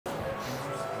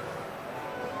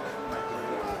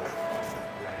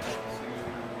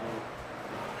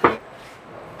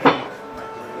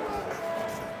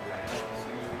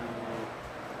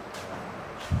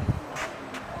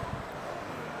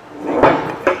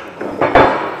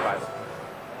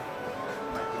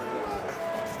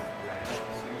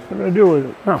What did I do with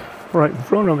it? Oh, right in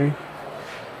front of me.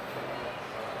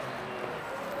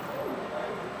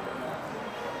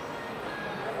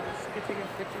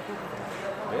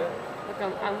 Look,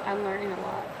 I'm learning a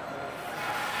lot.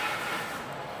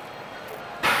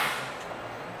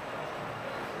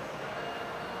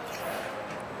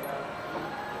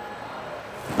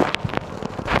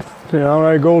 See how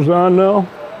that goes on now?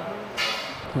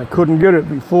 I couldn't get it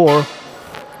before.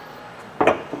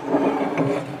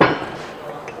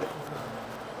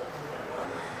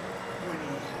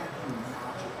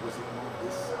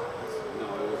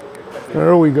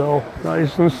 There we go,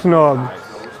 nice and snug.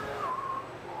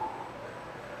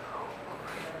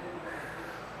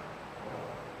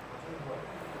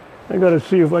 I gotta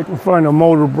see if I can find a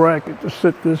motor bracket to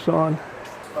sit this on.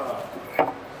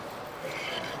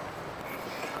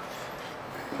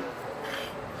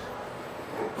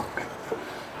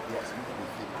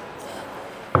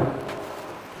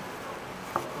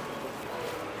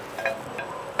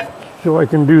 So I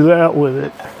can do that with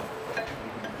it.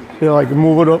 See how I can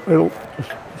move it up. The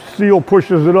seal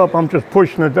pushes it up. I'm just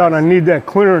pushing it down. I need that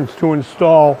clearance to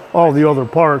install all the other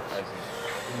parts.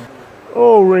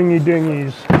 Oh, ringy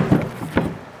dingies.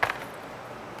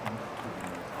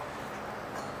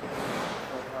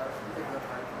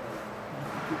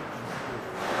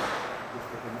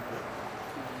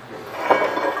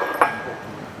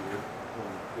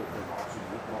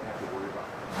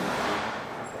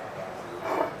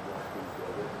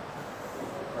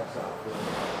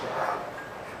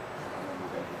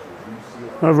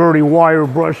 I've already wire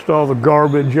brushed all the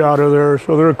garbage out of there,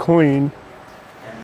 so they're clean.